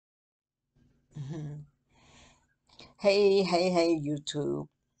Mhm. Hey, YouTube.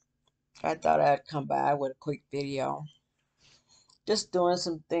 I thought I'd come by with a quick video. Just doing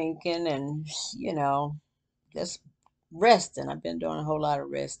some thinking and, you know, just resting. I've been doing a whole lot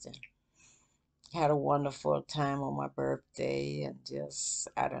of resting. Had a wonderful time on my birthday and just,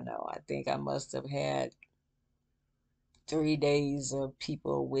 I don't know, I think I must have had 3 days of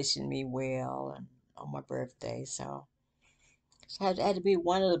people wishing me well and on my birthday. So it had to be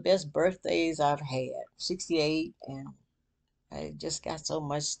one of the best birthdays I've had. 68, and I just got so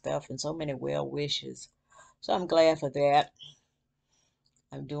much stuff and so many well wishes. So I'm glad for that.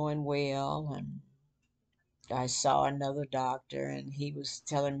 I'm doing well, and I saw another doctor, and he was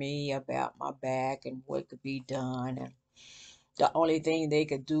telling me about my back and what could be done. And the only thing they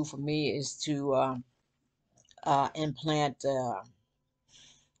could do for me is to implant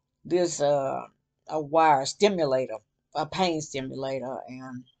this a wire stimulator, a pain stimulator,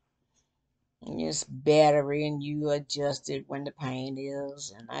 and it's battery, and you adjust it when the pain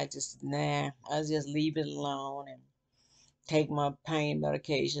is. And I just leave it alone and take my pain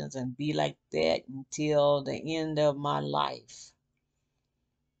medications and be like that until the end of my life.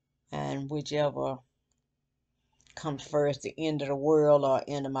 And whichever comes first, the end of the world or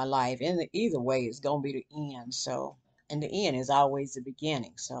end of my life. And either way, it's going to be the end. So, and the end is always the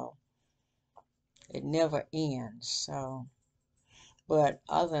beginning. So it never ends. So, but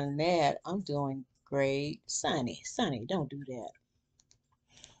other than that, I'm doing great. Sonny, don't do that.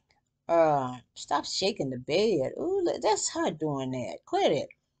 Stop shaking the bed. Ooh, that's her doing that. Quit it.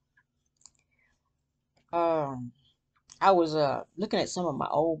 Um, I was looking at some of my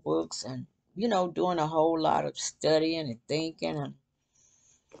old books and doing a whole lot of studying and thinking, and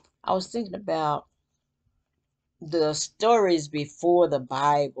I was thinking about the stories before the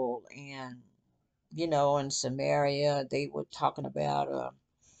Bible. And in Samaria they were talking about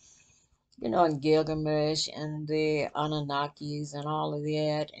in Gilgamesh and the Anunnakis and all of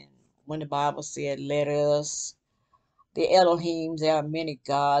that. And when the Bible said let us, the Elohim, there are many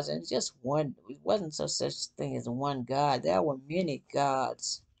gods, and just one, it wasn't such thing as one God. There were many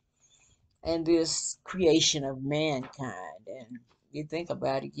gods and this creation of mankind. And you think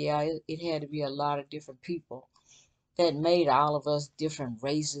about it, yeah, it had to be a lot of different people that made all of us different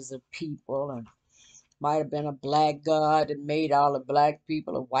races of people. And might have been a black god that made all the black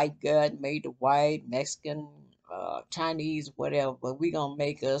people, a white god made the white, Mexican, Chinese, whatever. But we gonna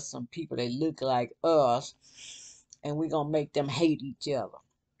make us some people that look like us, and we gonna make them hate each other.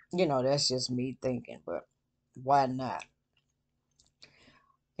 That's just me thinking, but why not?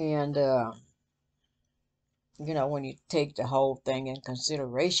 And when you take the whole thing in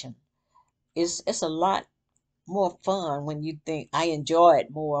consideration, it's a lot more fun when you think. I enjoy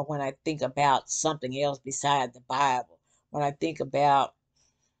it more when I think about something else besides the Bible. When I think about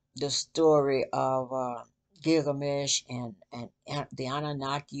the story of Gilgamesh and the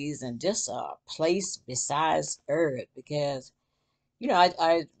Anunnakis and just a place besides Earth. Because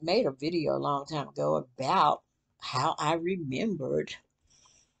I made a video a long time ago about how I remembered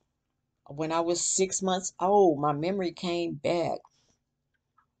when I was 6 months old. My memory came back.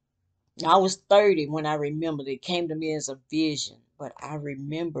 I was 30 when I remembered. It came to me as a vision, but I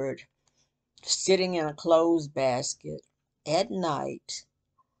remembered sitting in a clothes basket at night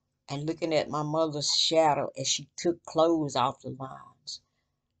and looking at my mother's shadow as she took clothes off the lines.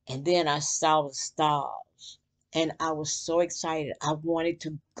 And then I saw the stars, and I was so excited. I wanted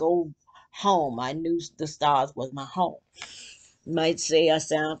to go home. I knew the stars was my home. You might say I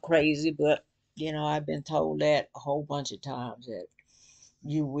sound crazy, but I've been told that a whole bunch of times, that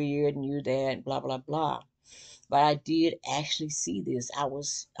you weird and you that, blah blah blah. But I did actually see this. I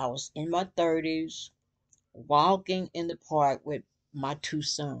was in my 30s, walking in the park with my two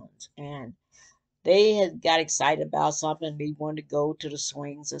sons, and they had got excited about something. They wanted to go to the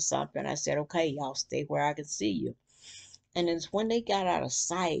swings or something. I said, okay, y'all stay where I can see you. And it's when they got out of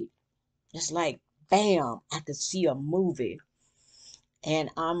sight, it's like, bam, I could see a movie.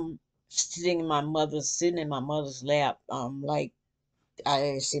 And I'm sitting in my mother's lap. Like,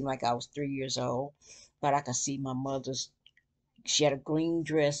 it seemed like I was 3 years old, but I could see my mother's, she had a green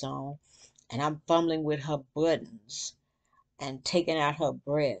dress on, and I'm fumbling with her buttons and taking out her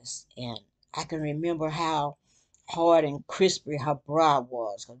breast. And I can remember how hard and crispy her bra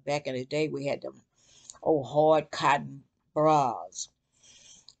was. Because back in the day, we had them old hard cotton bras.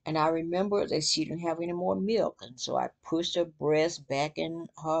 And I remember that she didn't have any more milk. And so I pushed her breast back in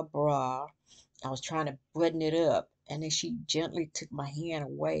her bra. I was trying to button it up. And then she gently took my hand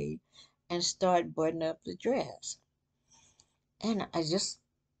away and started buttoning up the dress. And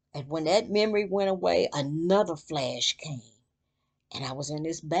and when that memory went away, another flash came. And I was in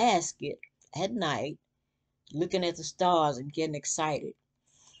this basket at night, looking at the stars and getting excited.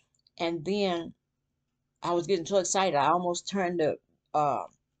 And then I was getting so excited, I almost turned the uh,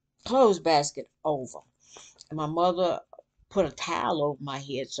 clothes basket over. And my mother put a towel over my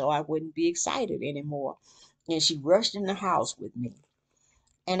head so I wouldn't be excited anymore. And she rushed in the house with me.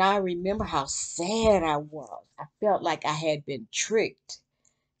 And I remember how sad I was. I felt like I had been tricked.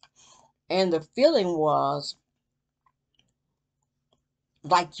 And the feeling was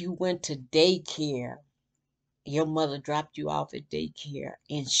like you went to daycare. Your mother dropped you off at daycare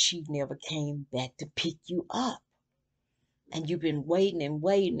and she never came back to pick you up. And you've been waiting and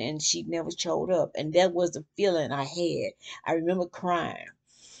waiting and she never showed up. And that was the feeling I had. I remember crying.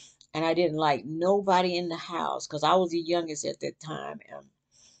 And I didn't like nobody in the house because I was the youngest at that time. And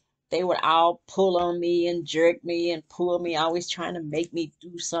they would all pull on me and jerk me and pull me, always trying to make me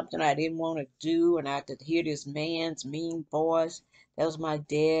do something I didn't want to do. And I could hear this man's mean voice. That was my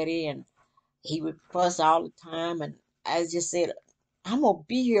daddy. And he would fuss all the time. And I just said, I'm going to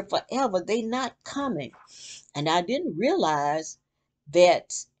be here forever. They not coming. And I didn't realize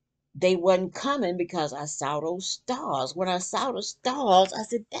that they wasn't coming because I saw those stars. When I saw the stars, I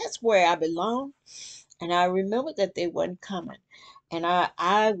said, that's where I belong. And I remembered that they wasn't coming. And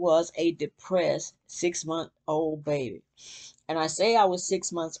I was a depressed 6 month old baby. And I say I was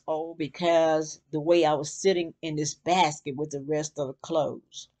 6 months old because the way I was sitting in this basket with the rest of the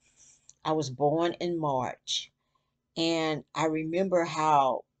clothes. I was born in March. And I remember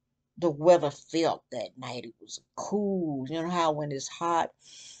how the weather felt that night. It was cool. You know how when it's hot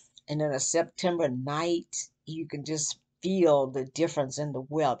and then a September night, you can just feel the difference in the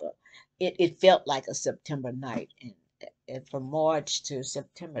weather. It felt like a September night. And from March to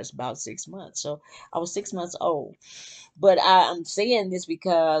September, it's about 6 months. So I was 6 months old. But I'm saying this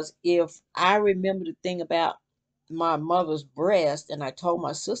because if I remember the thing about my mother's breast, and I told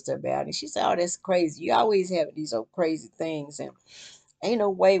my sister about it, she said, oh, that's crazy. You always have these old crazy things. And ain't no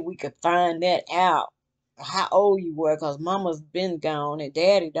way we could find that out how old you were because mama's been gone and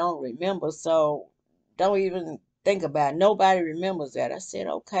daddy don't remember. So don't even think about it. Nobody remembers that. I said,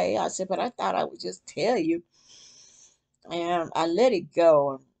 okay. I said, but I thought I would just tell you. And I let it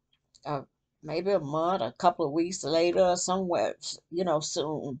go. Uh, Maybe a month, a couple of weeks later, somewhere,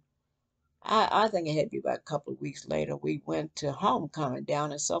 soon. I think it had to be about a couple of weeks later. We went to homecoming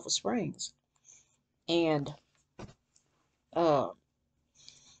down in Sulphur Springs. And uh,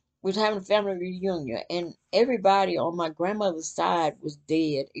 we was having a family reunion, and everybody on my grandmother's side was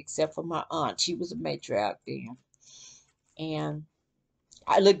dead except for my aunt. She was a matriarch then, and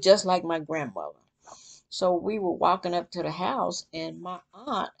I looked just like my grandmother. So we were walking up to the house, and my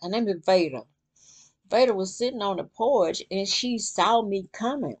aunt, her name is Veda. Veda was sitting on the porch, and she saw me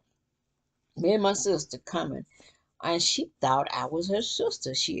coming, me and my sister coming, and she thought I was her sister.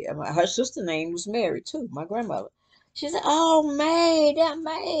 Her sister name was Mary too, my grandmother. She said, "Oh, May, that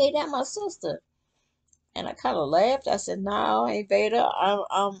my sister." And I kind of laughed. I said, "No, ain't Veda.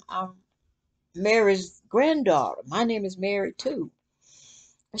 I'm Mary's granddaughter. My name is Mary too."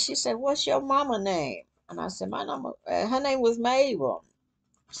 And she said, "What's your mama name?" And I said, her name was Mabel."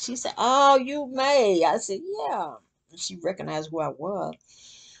 She said, "Oh, you May." I said, "Yeah." And she recognized who I was.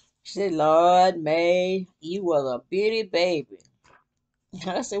 She said, "Lord, May, you was a bitty baby."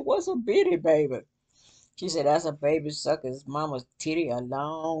 And I said, "What's a bitty baby?" She said, "That's a baby suck his mama's titty a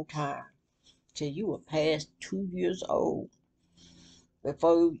long time till you were past 2 years old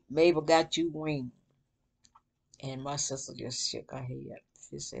before Mabel got you wings." And my sister just shook her head.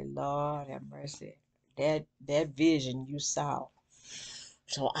 She said, "Lord have mercy. That vision you saw.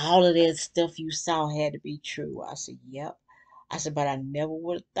 So all of that stuff you saw had to be true." I said, "Yep." I said, "But I never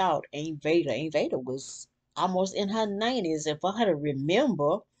would have thought Aunt Veda was almost in her 90s, and for her to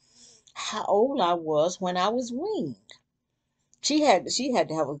remember how old I was when I was weaned." She had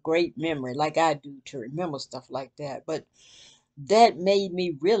to have a great memory like I do to remember stuff like that. But that made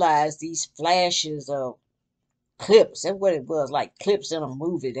me realize these flashes of clips. That's what it was, like clips in a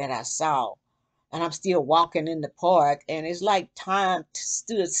movie that I saw. And I'm still walking in the park, and it's like time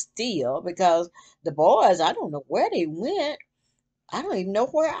stood still because the boys, I don't know where they went. I don't even know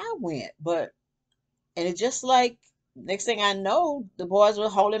where I went. And it's just like next thing I know, the boys were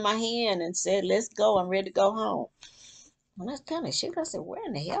holding my hand and said, "Let's go. I'm ready to go home." And I kind of shook. I said, "Where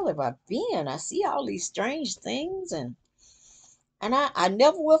in the hell have I been? I see all these strange things." And I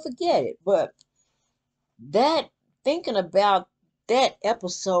never will forget it. But that thinking about that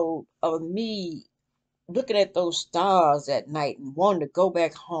episode of me looking at those stars at night and wanting to go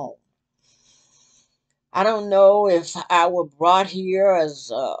back home. I don't know if I were brought here as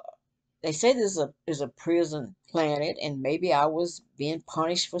they say this is a prison planet, and maybe I was being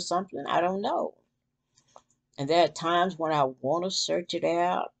punished for something. I don't know. And there are times when I want to search it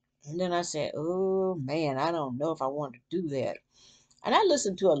out, and then I say, oh man, I don't know if I want to do that. And I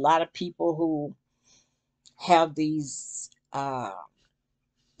listen to a lot of people who have these, what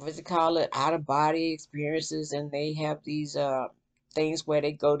they call it, out of body experiences, and they have these things where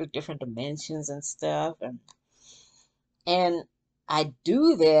they go to different dimensions and stuff. And I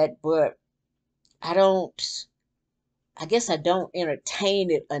do that, but I don't, I guess I don't entertain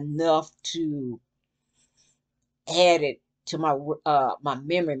it enough to add it to my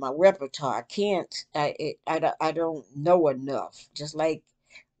memory, my repertoire. I can't. I don't know enough. Just like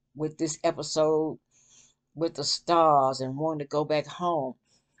with this episode with the stars and wanting to go back home,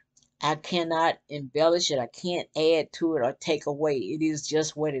 I cannot embellish it. I can't add to it or take away. It is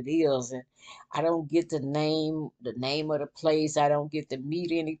just what it is, and I don't get the name of the place. I don't get to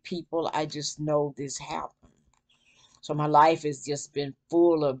meet any people. I just know this happened. So my life has just been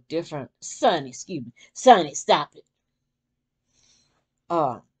full of different. Sonny, excuse me, Sonny, stop it.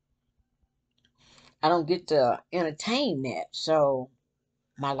 Uh, I don't get to entertain that. So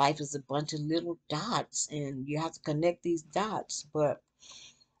my life is a bunch of little dots, and you have to connect these dots. But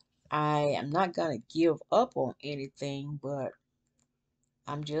I am not gonna give up on anything, but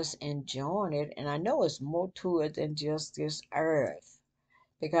I'm just enjoying it, and I know it's more to it than just this earth.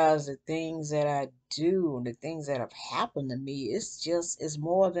 Because the things that I do and the things that have happened to me, it's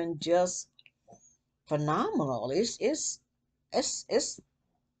more than just phenomenal. It's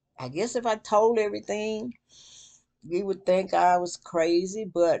I guess if I told everything, you would think I was crazy,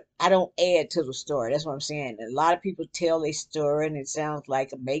 but I don't add to the story. That's what I'm saying. A lot of people tell a story and it sounds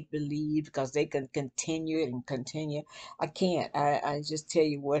like a make believe because they can continue it and continue. I can't. I just tell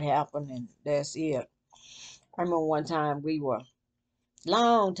you what happened and that's it. I remember one time we were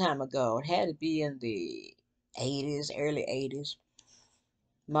long time ago. It had to be in the 80s, early 80s.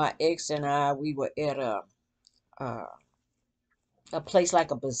 My ex and I, we were at uh, a place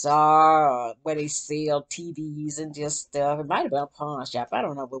like a bazaar or where they sell TVs and just stuff. It might have been a pawn shop. I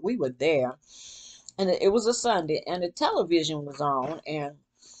don't know, but we were there, and it was a Sunday, and the television was on, and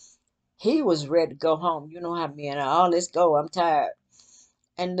he was ready to go home. You know how men are. Oh, let's go. I'm tired.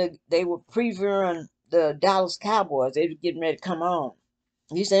 And they were previewing the Dallas Cowboys. They were getting ready to come on.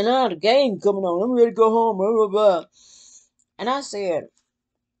 He said, "No, the game coming on. I'm ready to go home." Blah, blah, blah. And I said,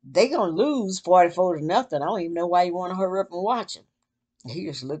 "They gonna lose 44-0. I don't even know why you want to hurry up and watch them." He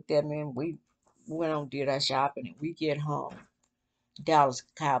just looked at me and we went on, did our shopping, and we get home. Dallas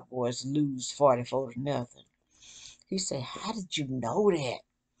Cowboys lose 44-0. He said, "How did you know that?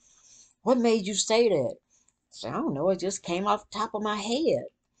 What made you say that?" I said, "I don't know. It just came off the top of my head."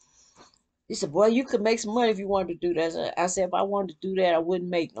 He said, "Boy, you could make some money if you wanted to do that." I said, "If I wanted to do that, I wouldn't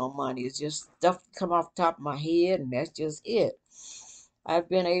make no money. It's just stuff come off the top of my head, and that's just it." I've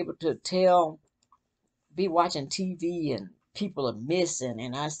been able to be watching TV, and people are missing,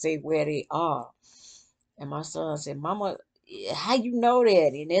 and I say where they are. And my son said, "Mama, how you know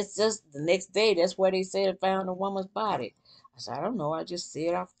that?" And it's just the next day, that's where they said they found a woman's body. I said, "I don't know. I just said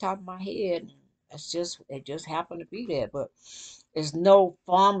it off the top of my head. It just happened to be there. But there's no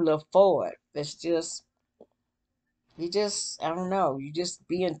formula for it. It's just, I don't know. You just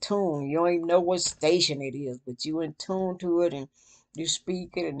be in tune. You don't even know what station it is, but you in tune to it and you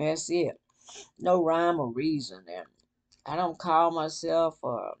speak it, and that's it. No rhyme or reason. And I don't call myself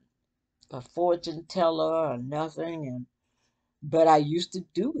a fortune teller or nothing. But I used to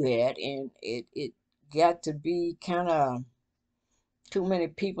do that, and it got to be kind of too many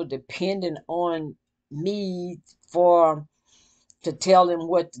people depending on me for to tell them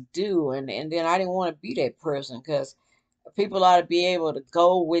what to do, and then I didn't want to be that person because people ought to be able to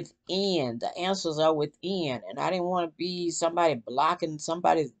go within. The answers are within, and I didn't want to be somebody blocking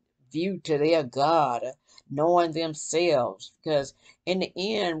somebody's view to their God, knowing themselves. Because in the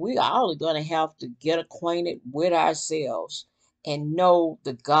end, we all are going to have to get acquainted with ourselves and know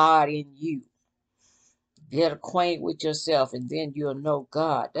the God in you. Get acquainted with yourself, and then you'll know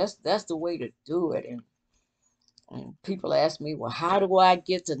God. That's the way to do it. And people ask me, well, how do I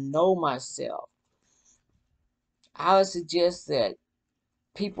get to know myself? I would suggest that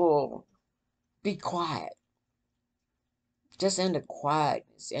people be quiet, just in the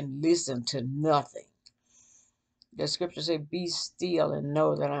quietness and listen to nothing. The scripture says, "Be still and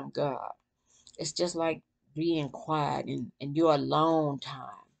know that I'm God." It's just like being quiet in your alone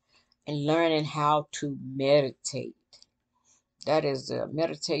time and learning how to meditate. That is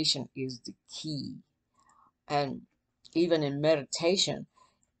meditation is the key. And even in meditation,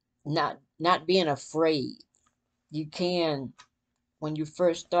 not being afraid. You can, when you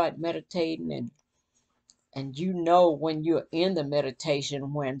first start meditating and And you know when you're in the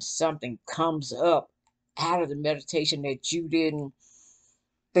meditation, when something comes up out of the meditation that you didn't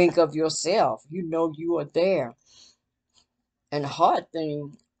think of yourself, you know you are there. And the hard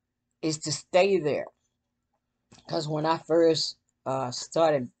thing is to stay there. Because when I first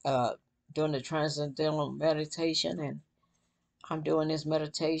started doing the transcendental meditation, and I'm doing this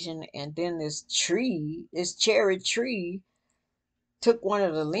meditation, and then this tree, this cherry tree, took one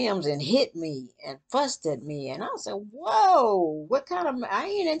of the limbs and hit me and fussed at me. And I said, whoa, what kind of, I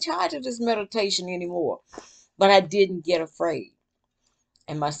ain't in charge of this meditation anymore. But I didn't get afraid.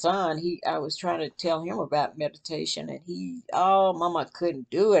 And my son, I was trying to tell him about meditation, and oh, mama, I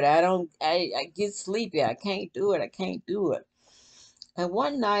couldn't do it. I get sleepy. I can't do it. I can't do it. And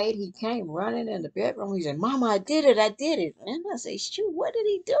one night he came running in the bedroom. He said, Mama, I did it. I did it. And I said, shoot, what did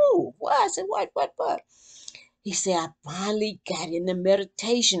he do? What? I said, what? He said, I finally got into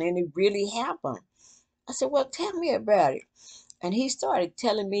meditation and it really happened. I said, well, tell me about it. And he started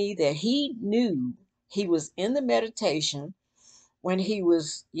telling me that he knew he was in the meditation when he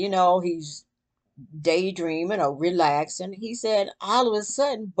was, he's daydreaming or relaxing. He said, all of a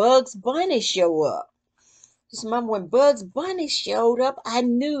sudden, Bugs Bunny show up. His mom, when Bugs Bunny showed up, I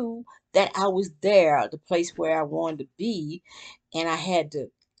knew that I was there, the place where I wanted to be, and I had to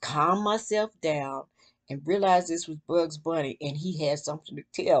calm myself down and realize this was Bugs Bunny, and he had something to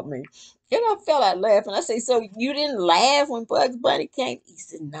tell me. And I fell out laughing. I say, so you didn't laugh when Bugs Bunny came? He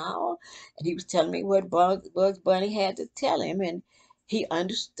said, no. And he was telling me what Bugs Bunny had to tell him, and he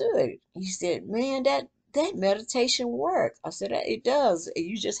understood. He said, man, that meditation worked. I said, it does.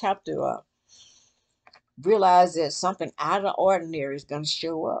 You just have to realize that something out of the ordinary is going to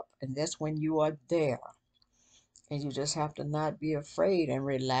show up, and that's when you are there. And you just have to not be afraid and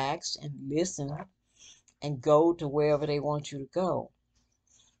relax and listen and go to wherever they want you to go.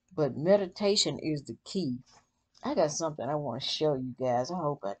 But meditation is the key. I got something I want to show you guys. I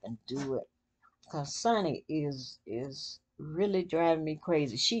hope I can do it, because Sonny is really driving me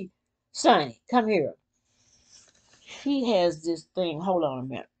crazy. Sonny, come here. She has this thing. Hold on a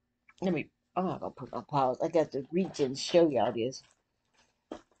minute. I'm not gonna put on pause. I got to reach and show y'all this.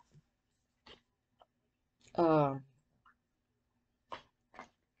 Uh,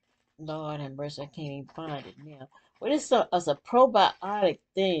 Lord have mercy, I can't even find it now. But it's a probiotic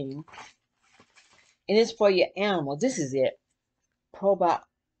thing, and it's for your animal. This is it.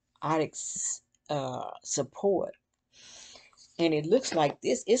 Probiotics support. And it looks like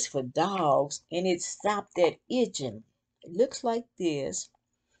this. It's for dogs, and it stopped that itching. It looks like this.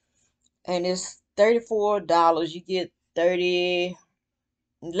 And it's $34. You get 30,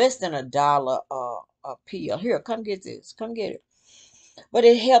 less than $1 a pill. Here, come get this. Come get it. But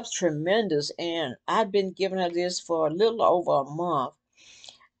it helps tremendous. And I've been giving her this for a little over a month.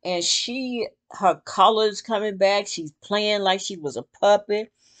 And her color's coming back. She's playing like she was a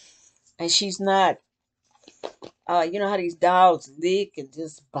puppy. And she's not, you know how these dogs lick and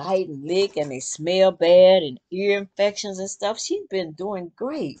just bite and lick and they smell bad and ear infections and stuff. She's been doing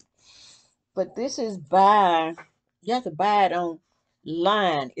great. But you have to buy it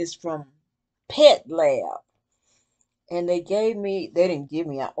online. It's from Pet Lab. And they didn't give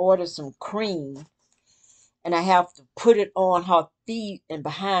me, I ordered some cream, and I have to put it on her feet and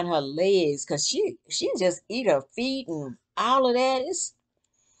behind her legs, because she just eat her feet and all of that.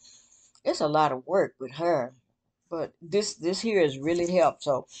 It's a lot of work with her. But this here has really helped.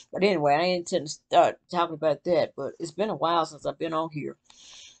 So, but anyway, I ain't intend to start talking about that. But it's been a while since I've been on here.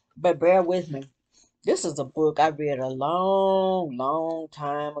 But bear with me. This is a book I read a long, long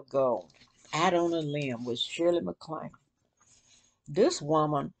time ago. Out on a Limb with Shirley MacLaine. This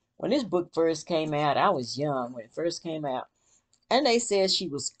woman, when this book first came out, I was young when it first came out. And they said she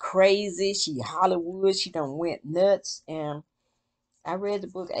was crazy. She Hollywood. She done went nuts. And I read the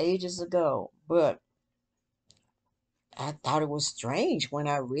book ages ago. But I thought it was strange when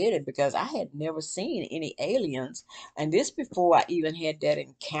I read it, because I had never seen any aliens. And this before I even had that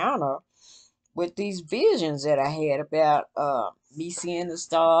encounter with these visions that I had about me seeing the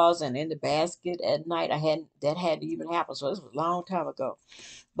stars and in the basket at night. That hadn't even happened. So this was a long time ago.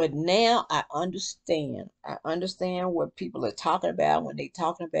 But now I understand. I understand what people are talking about when they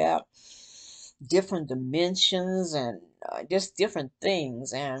talking about different dimensions and just different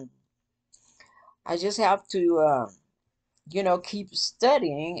things. And I just have to, keep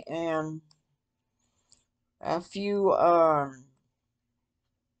studying. And a few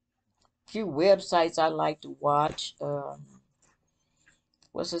websites I like to watch.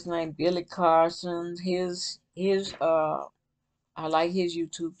 What's his name? Billy Carson. I like his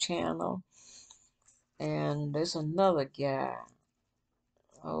YouTube channel. And there's another guy.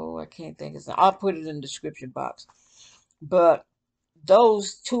 Oh, I can't think of it. I'll put it in the description box. But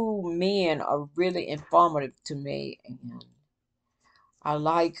those two men are really informative to me, and I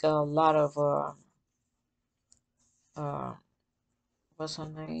like a lot of uh what's her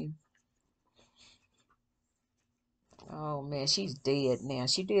name? Oh man, she's dead now.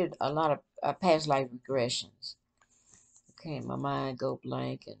 She did a lot of past life regressions. Okay, my mind go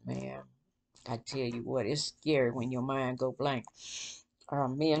blank, and man, I tell you what, it's scary when your mind go blank.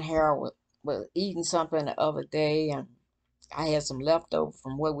 Me and Harold was eating something the other day, and I had some leftover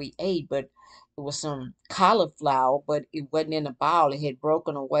from what we ate, but it was some cauliflower, but it wasn't in a bowl. It had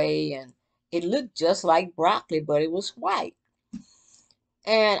broken away, and it looked just like broccoli, but it was white.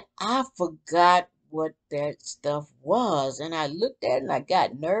 And I forgot what that stuff was. And I looked at it and I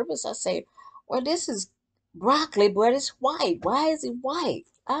got nervous. I said, well, this is broccoli, but it's white. Why is it white?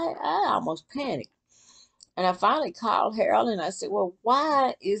 I almost panicked. And I finally called Harold and I said, well,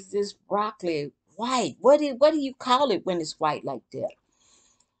 why is this broccoli white? What do you call it when it's white like that?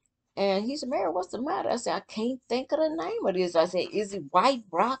 And he said, Mary, what's the matter? I said, I can't think of the name of this. I said, is it white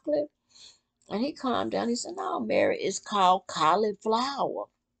broccoli? And he calmed down. He said, no, Mary, it's called cauliflower.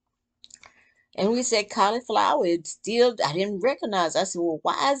 And we said cauliflower. It's still, I didn't recognize. I said, well,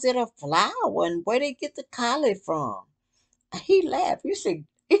 why is it a flower? And where they get the cauli from? He laughed. He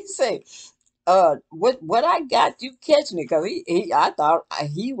said, what I got you catching it? Because I thought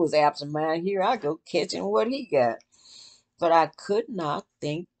he was absent-minded. Here I go catching what he got. But I could not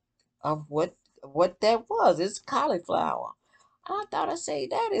think of what that was. It's cauliflower. I say,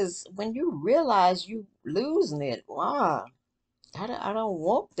 that is when you realize you losing it. Wow. I don't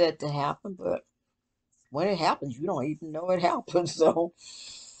want that to happen, but when it happens, you don't even know it happened. So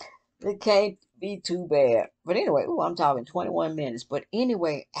it can't be too bad. But anyway, ooh, I'm talking 21 minutes. But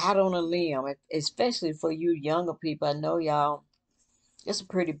anyway, out on a limb, especially for you younger people. I know y'all, it's a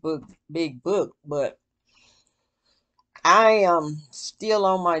pretty big book, but I am still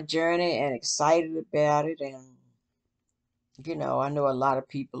on my journey and excited about it. And I know a lot of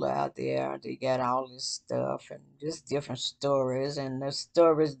people out there, they got all this stuff and just different stories, and the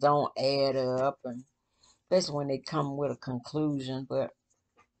stories don't add up, and especially when they come with a conclusion. But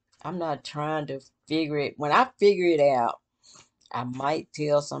I'm not trying to figure it. When I figure it out, I might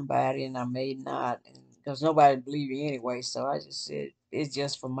tell somebody and I may not, because nobody believe me anyway. So I just said it's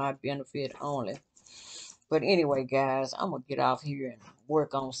just for my benefit only. But anyway, guys, I'm gonna get off here and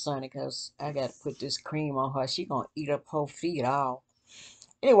work on Sunny because I got to put this cream on her. She gonna eat up her feet all.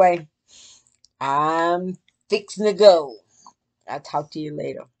 Anyway, I'm fixing to go. I'll talk to you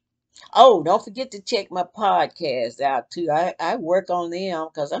later. Oh, don't forget to check my podcast out too. I work on them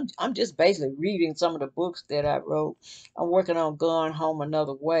because I'm just basically reading some of the books that I wrote. I'm working on Going Home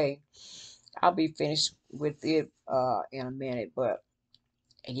Another Way. I'll be finished with it in a minute, but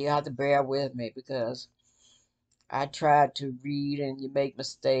you have to bear with me because I try to read and you make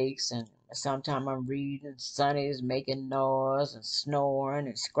mistakes, and sometimes I'm reading, Sonny is making noise and snoring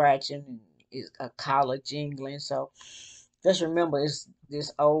and scratching, and it's a collar jingling. So just remember, it's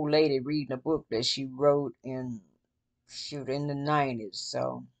this old lady reading a book that she wrote in the 90s.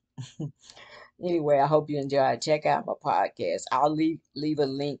 So anyway, I hope you enjoy it. Check out my podcast. I'll leave a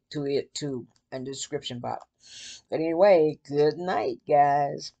link to it too in the description box. But anyway, good night,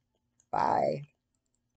 guys. Bye.